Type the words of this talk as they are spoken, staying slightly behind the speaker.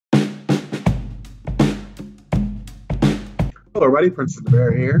Hello, everybody. Princess the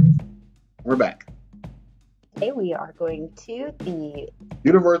Bear here. We're back. Today we are going to the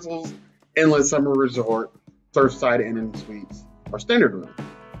Universal's Endless Summer Resort, Surfside Inn and Suites, our standard room.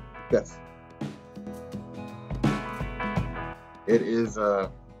 Yes. It is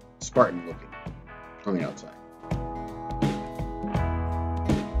Spartan looking on the outside.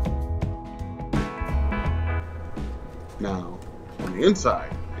 Now, on the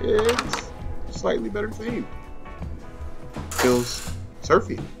inside, it's slightly better themed. Feels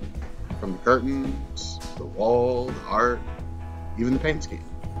surfy. From the curtains, the wall, the art, even the paint scheme.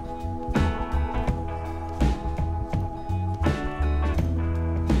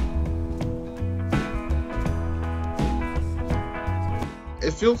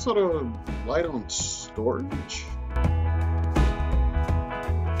 It feels sort of light on storage.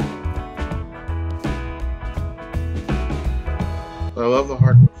 I love the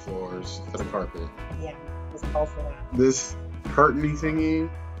hardwood floors instead of carpet. yeah, this call for that. This curtainy thingy,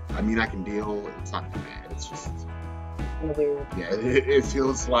 I mean, I can deal. It's not too bad. It's just, Kind of weird. yeah, it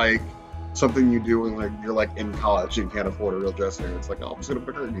feels like something you do when like you're like in college and can't afford a real dresser. It's like, oh, I'm just gonna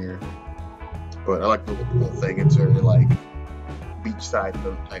put a curtain here. But I like the whole thing. It's very like beachside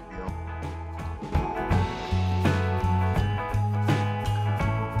boat type deal.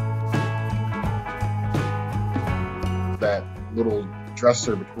 That little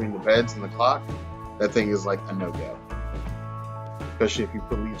dresser between the beds and the clock, that thing is like a no-go. Especially if you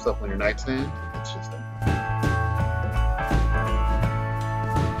leave stuff on your nightstand, it's just a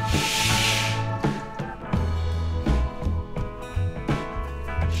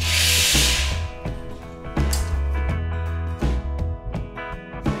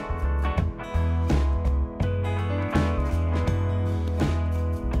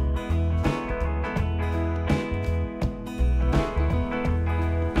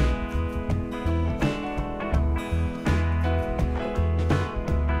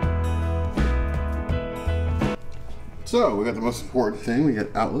So, we got the most important thing. We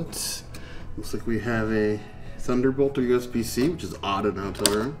got outlets. Looks like we have a Thunderbolt or USB-C, which is odd in a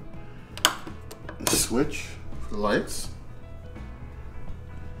hotel room. A switch for the lights.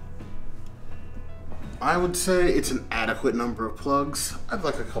 I would say it's an adequate number of plugs. I'd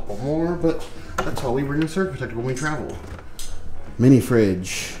like a couple more, but that's all we bring in Surf Protector when we travel. Mini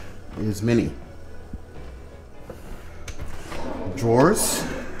fridge is mini. Drawers.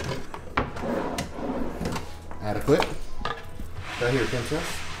 Adequate. Right here, Princess.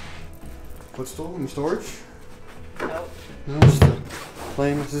 Footstool in storage? Nope. No, just a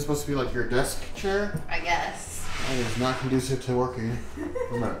plain. Is this supposed to be like your desk chair? I guess. That is not conducive to working.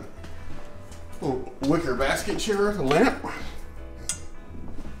 Right. Little wicker basket chair with a lamp.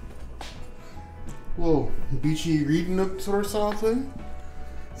 Little beachy reading nook sort of style thing.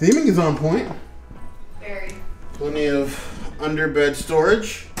 Theming is on point. Very. Plenty of underbed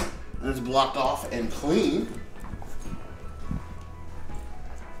storage. And it's blocked off and clean.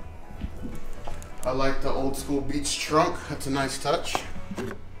 I like the old school beach trunk. That's a nice touch.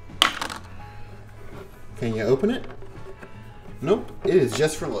 Can you open it? Nope. It is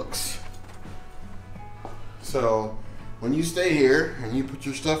just for looks. So, when you stay here and you put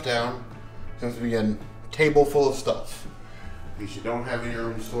your stuff down, it's going to be a table full of stuff. Because you don't have any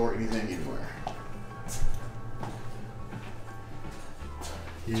room to store anything anywhere.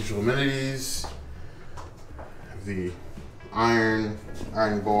 Usual amenities. The iron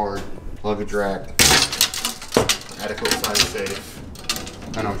board, luggage rack, adequate size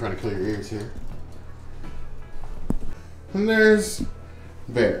safe. I know I'm trying to clear your ears here. And there's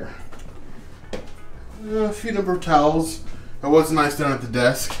Bear. A few number of towels. It was nice down at the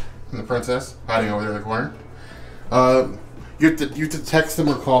desk. And the princess hiding over there in the corner. You have to text them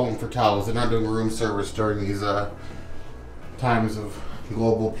or call them for towels. They're not doing room service during these times of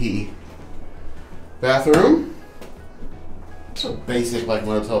global pee. Bathroom. It's a basic like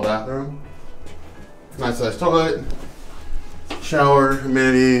motel bathroom. Nice sized toilet. Shower,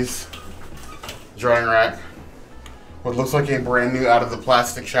 amenities. Drying rack. What looks like a brand new out of the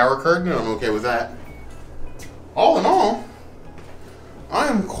plastic shower curtain. I'm okay with that. All in all, I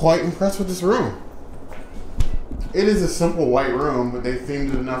am quite impressed with this room. It is a simple white room, but they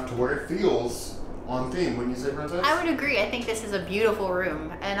themed it enough to where it feels on theme. Wouldn't you say, Princess? I would agree. I think this is a beautiful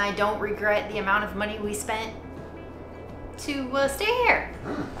room, and I don't regret the amount of money we spent to stay here.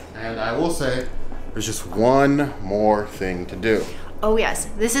 And I will say, there's just one more thing to do. Oh yes,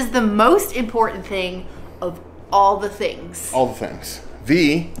 this is the most important thing of all the things. All the things.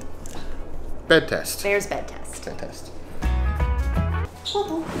 The bed test. Bear's bed test. Bed test.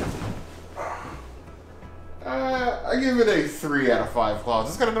 I give it a 3 out of 5 claws.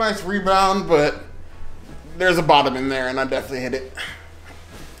 It's got a nice rebound, but there's a bottom in there, and I definitely hit it.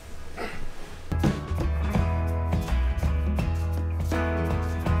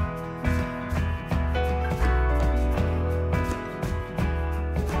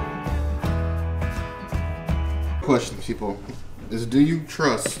 Question, people, is do you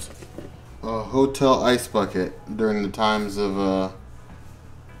trust a hotel ice bucket during the times of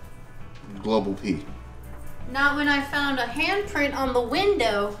global P? Not when I found a handprint on the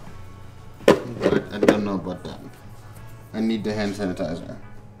window. I don't know about that. I need the hand sanitizer.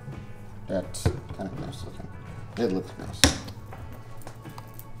 That's kind of gross looking. It looks gross.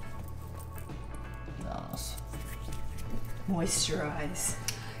 Yes. Moisturize.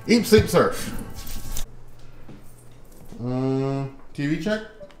 Eat, sleep, surf. TV check?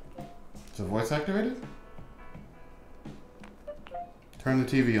 Is the voice activated? Turn the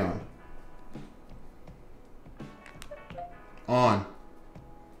TV on. On.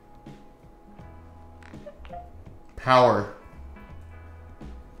 Power.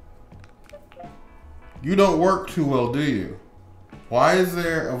 You don't work too well, do you? Why is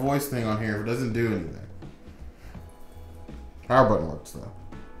there a voice thing on here if it doesn't do anything? Power button works though.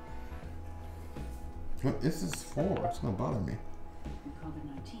 What is this for? It's gonna bother me.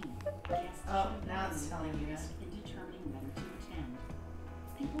 Oh, now it's telling you that.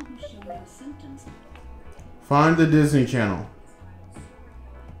 People who show no symptoms. Find the Disney Channel.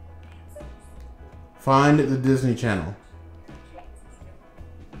 Find the Disney Channel.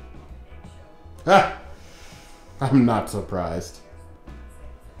 Ah! I'm not surprised.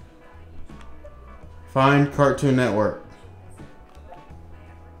 Find Cartoon Network.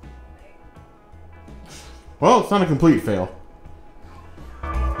 Well, it's not a complete fail.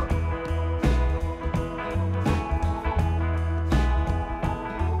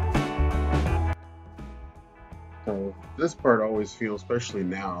 So this part always feels, especially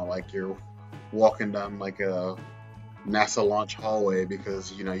now, like you're walking down like a NASA launch hallway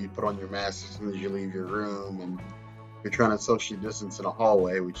because, you know, you put on your mask as soon as you leave your room and you're trying to socially distance in a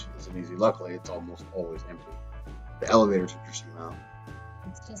hallway, which isn't easy. Luckily, it's almost always empty. The elevator's interesting though.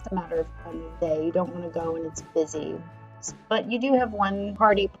 It's just a matter of time of day. You don't want to go when it's busy. But you do have one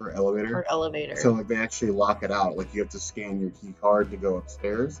party Per elevator. per elevator. So like they actually lock it out. Like you have to scan your key card to go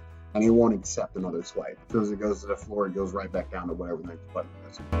upstairs, and it won't accept another swipe. So as it goes to the floor, it goes right back down to whatever the next button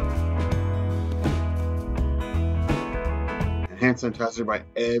is. And hand sanitizer by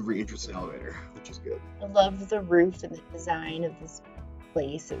every interesting elevator, which is good. I loved the roof and the design of this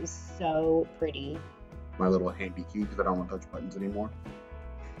place. It was so pretty. My little handy key because I don't want to touch buttons anymore.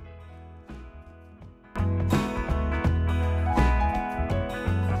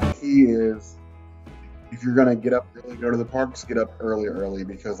 Key is, if you're gonna get up early, go to the parks, get up early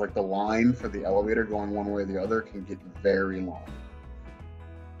because like the line for the elevator going one way or the other can get very long,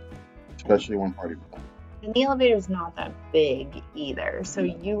 especially one party. And the elevator's not that big either, so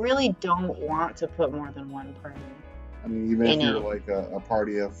you really don't want to put more than one party. I mean, even if you're like a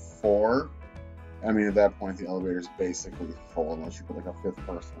party of 4, I mean, at that point the elevator's basically full unless you put like a 5th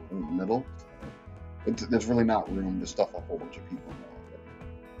person in the middle. There's really not room to stuff a whole bunch of people in the elevator.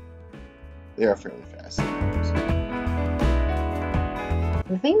 They are fairly fast.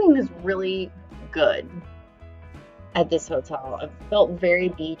 The theming is really good at this hotel. It felt very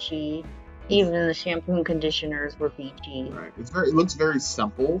beachy. Even the shampoo and conditioners were beachy. Right. It looks very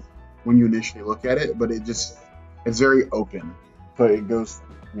simple when you initially look at it, but it's very open. But it goes,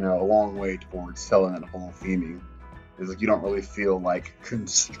 you know, a long way towards selling that whole theming. It's like you don't really feel like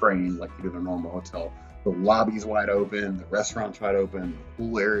constrained like you do in a normal hotel. The lobby's wide open, the restaurant's wide open, the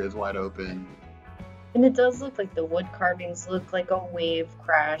pool area's wide open. And it does look like the wood carvings look like a wave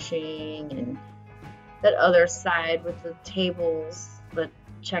crashing, and that other side with the tables, the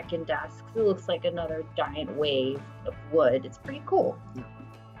check-in desks, it looks like another giant wave of wood. It's pretty cool. Yeah.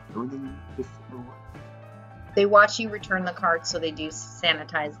 Everything just super well. They watch you return the cards, so they do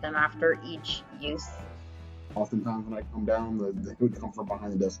sanitize them after each use. Oftentimes when I come down, they would come from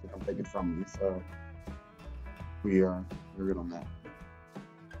behind the desk and come take it from me, so we're good on that.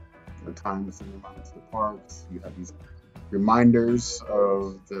 The time to send them out to the parks, you have these reminders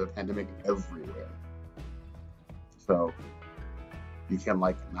of the pandemic everywhere. So you can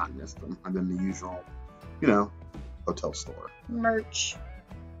like not miss them. And then the usual, you know, hotel store. Merch.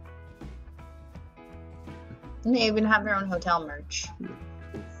 And they even have their own hotel merch. Yeah.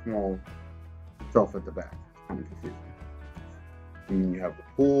 Small shelf at the back. Kind of confusing. And then you have the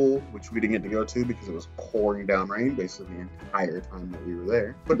pool, which we didn't get to go to because it was pouring down rain basically the entire time that we were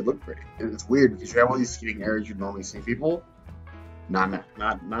there. But it looked pretty. It's weird because you have all these seating areas you normally see people. Not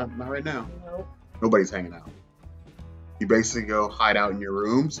right now. Nope. Nobody's hanging out. You basically go hide out in your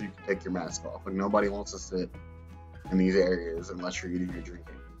room so you can take your mask off. Like nobody wants to sit in these areas unless you're eating or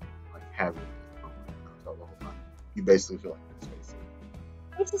drinking, like having the whole time. You basically feel like in space.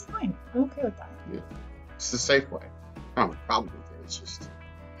 Which is fine. I'm okay with that. Yeah, it's the safe way. I don't have a problem with it. It's just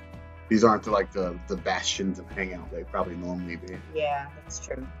these aren't the bastions of hangout they probably normally be. Yeah, that's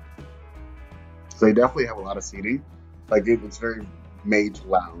true. So they definitely have a lot of seating. Like it's very mage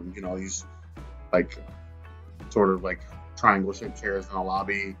lounge. You know, these like sort of like triangle shaped chairs in a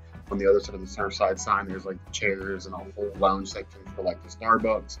lobby. On the other side of the Surfside sign, there's like chairs and a whole lounge section for like the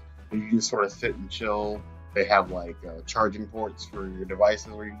Starbucks. And you can just sort of sit and chill. They have like charging ports for your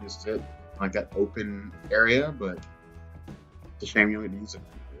devices where you can just sit in like that open area. But it's a shame you don't get to use it.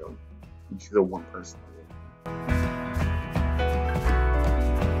 You see the one person.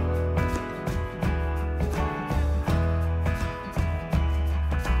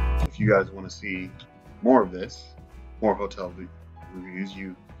 If you guys want to see more of this, more hotel reviews,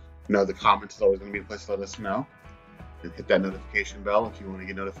 you know the comments is always going to be the place to let us know. And hit that notification bell if you want to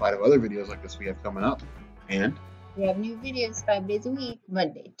get notified of other videos like this we have coming up. And We have new videos 5 days a week,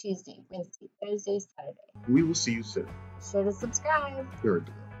 Monday, Tuesday, Wednesday, Thursday, Saturday. we will see you soon. Be sure to subscribe. You're a